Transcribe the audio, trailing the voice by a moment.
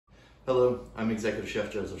Hello, I'm Executive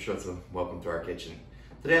Chef Joseph Schutzer. Welcome to our kitchen.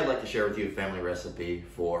 Today I'd like to share with you a family recipe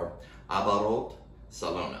for Abárolt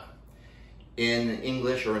Szalonna. In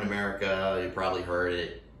English or in America, you probably heard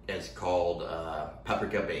it as called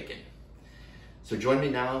paprika bacon. So join me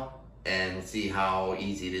now and see how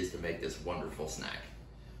easy it is to make this wonderful snack.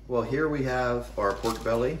 Well, here we have our pork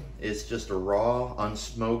belly. It's just a raw,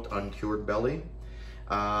 unsmoked, uncured belly.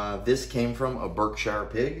 This came from a Berkshire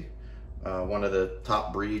pig. One of the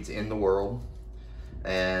top breeds in the world,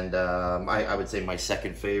 and I would say my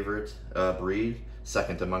second favorite breed,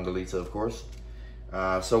 second to Manglica, of course.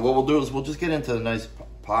 So what we'll do is we'll just get into a nice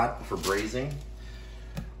pot for braising.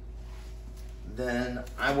 Then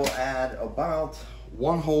I will add about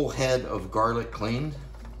 1 whole head of garlic cleaned,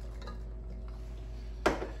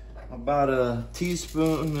 about 1.5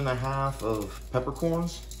 teaspoons of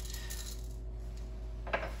peppercorns,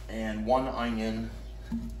 and 1 onion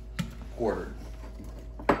quartered.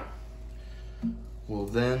 We'll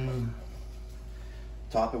then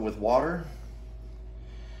top it with water.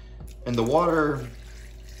 And the water,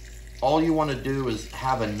 all you want to do is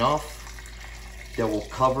have enough that will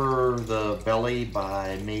cover the belly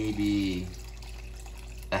by maybe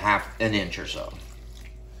an inch or so.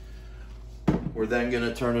 We're then going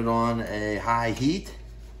to turn it on a high heat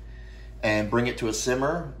and bring it to a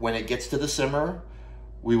simmer. When it gets to the simmer,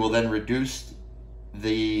 we will then reduce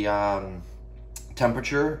the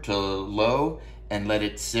temperature to low and let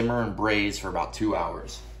it simmer and braise for about 2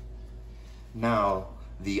 hours. Now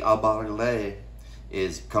the Abárolt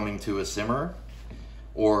is coming to a simmer,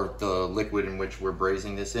 or the liquid in which we're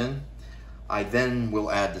braising this in. I then will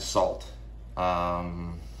add the salt,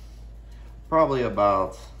 probably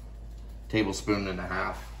about 1.5 tablespoons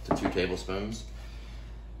to 2 tablespoons.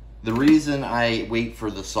 The reason I wait for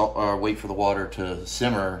the water to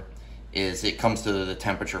simmer is it comes to the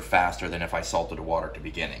temperature faster than if I salted the water at the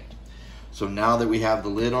beginning. So now that we have the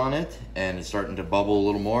lid on it and it's starting to bubble a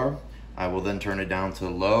little more, I will then turn it down to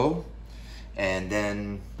low and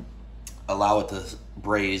then allow it to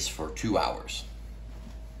braise for 2 hours.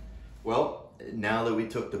 Well, now that we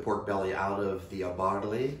took the pork belly out of the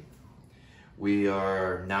Abárolt, we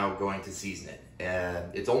are now going to season it.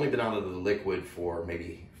 And it's only been out of the liquid for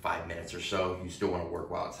maybe 5 minutes or so. You still want to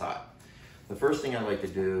work while it's hot. The first thing I like to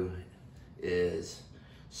do is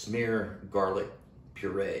smear garlic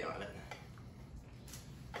puree on it.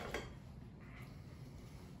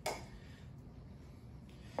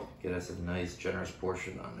 Get us a nice generous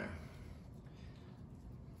portion on there.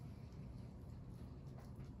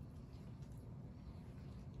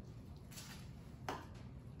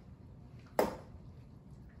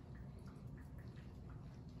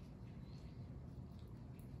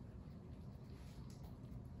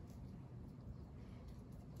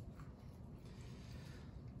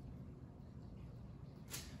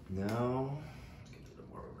 Now, let's get a little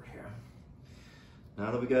more over here.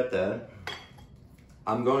 Now that we got that,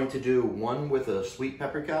 I'm going to do one with a sweet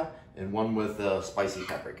paprika and one with a spicy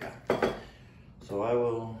paprika. So I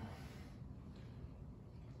will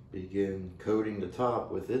begin coating the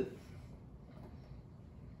top with it.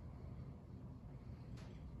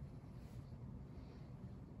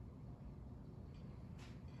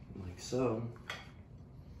 Like so.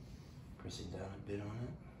 Pressing down a bit on it.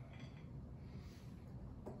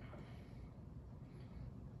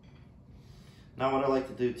 Now what I like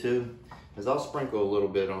to do too is I'll sprinkle a little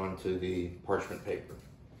bit onto the parchment paper.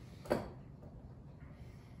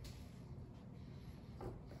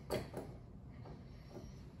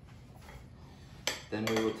 Then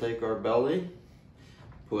we will take our belly,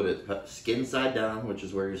 put it skin side down, which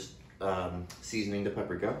is where you're seasoning the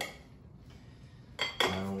paprika.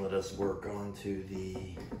 Now let us work on to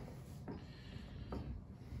the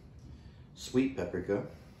sweet paprika.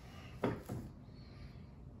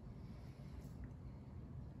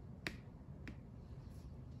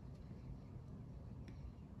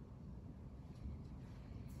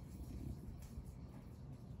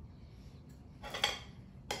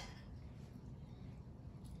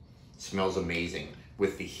 Smells amazing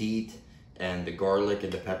with the heat and the garlic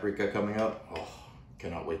and the paprika coming up. Oh,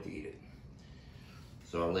 cannot wait to eat it.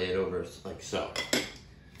 So I'll lay it over like so.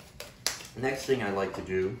 Next thing I like to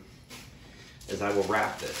do is I will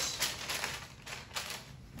wrap this.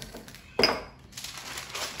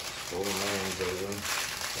 Fold the layers over,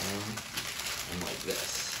 down, and like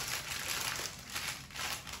this.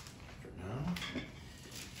 For now.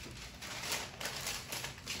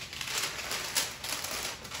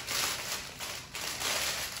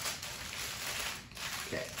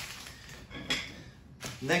 Okay.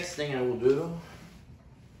 Next thing I will do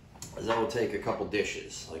is I will take a couple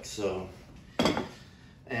dishes like so,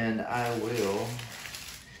 and I will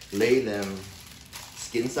lay them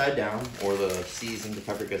skin side down, or the seasoned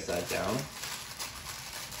paprika side down.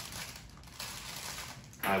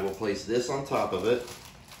 I will place this on top of it.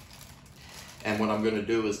 And what I'm gonna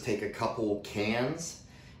do is take a couple cans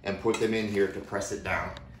and put them in here to press it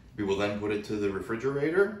down. We will then put it to the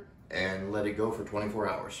refrigerator and let it go for 24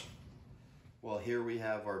 hours. Well, here we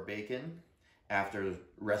have our bacon after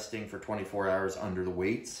resting for 24 hours under the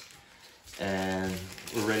weights. And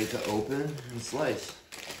we're ready to open and slice.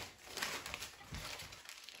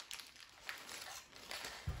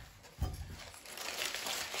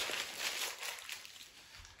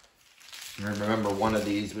 Remember, one of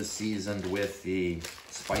these was seasoned with the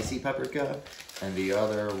spicy paprika, and the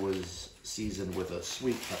other was seasoned with a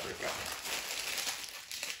sweet paprika.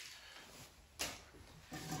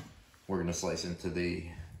 We're gonna slice into the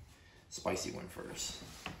spicy one first.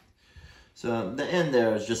 So the end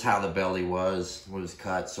there is just how the belly was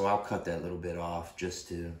cut, so I'll cut that little bit off just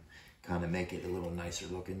to kind of make it a little nicer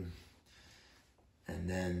looking. And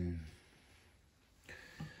then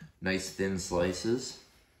nice thin slices.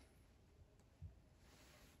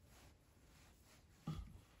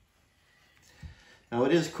 Now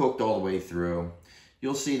it is cooked all the way through.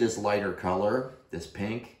 You'll see this lighter color, this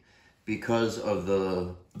pink, because of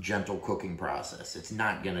the gentle cooking process. It's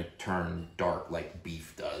not gonna turn dark like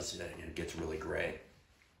beef does. It gets really gray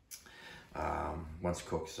once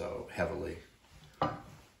cooked so heavily.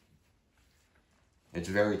 It's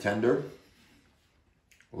very tender.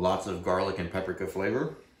 Lots of garlic and paprika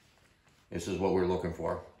flavor. This is what we're looking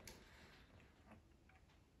for.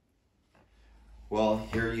 Well,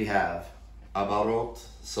 here you have Abárolt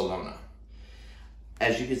Szalonna.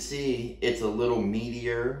 As you can see, it's a little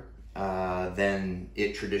meatier than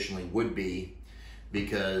it traditionally would be,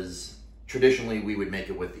 because traditionally we would make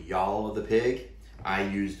it with the yawl of the pig. I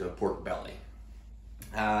used a pork belly.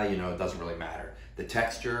 You know, it doesn't really matter. The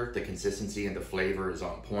texture, the consistency, and the flavor is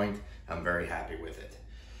on point. I'm very happy with it.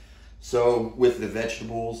 So with the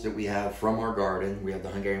vegetables that we have from our garden, we have the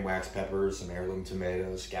Hungarian wax peppers, some heirloom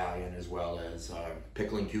tomatoes, scallion, as well as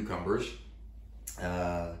pickling cucumbers.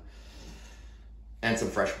 And some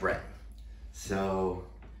fresh bread. So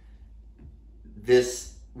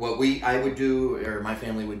this, what I would do, or my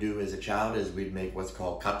family would do as a child, is we'd make what's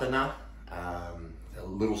called katana, a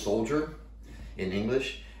little soldier in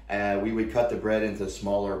English. We would cut the bread into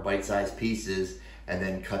smaller bite-sized pieces and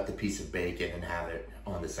then cut the piece of bacon and have it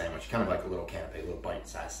on the sandwich, kind of like a little canapé, a little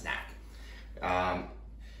bite-sized snack.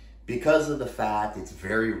 Because of the fat, it's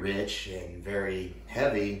very rich and very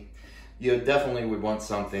heavy. You definitely would want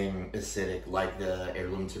something acidic like the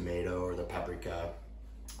heirloom tomato or the paprika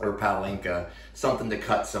or palinka, something to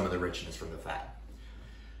cut some of the richness from the fat.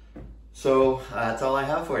 So that's all I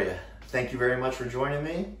have for you. Thank you very much for joining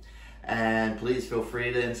me, and please feel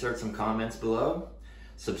free to insert some comments below.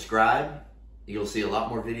 Subscribe. You'll see a lot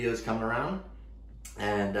more videos coming around.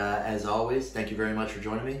 And as always, thank you very much for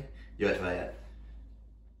joining me. Jöjjt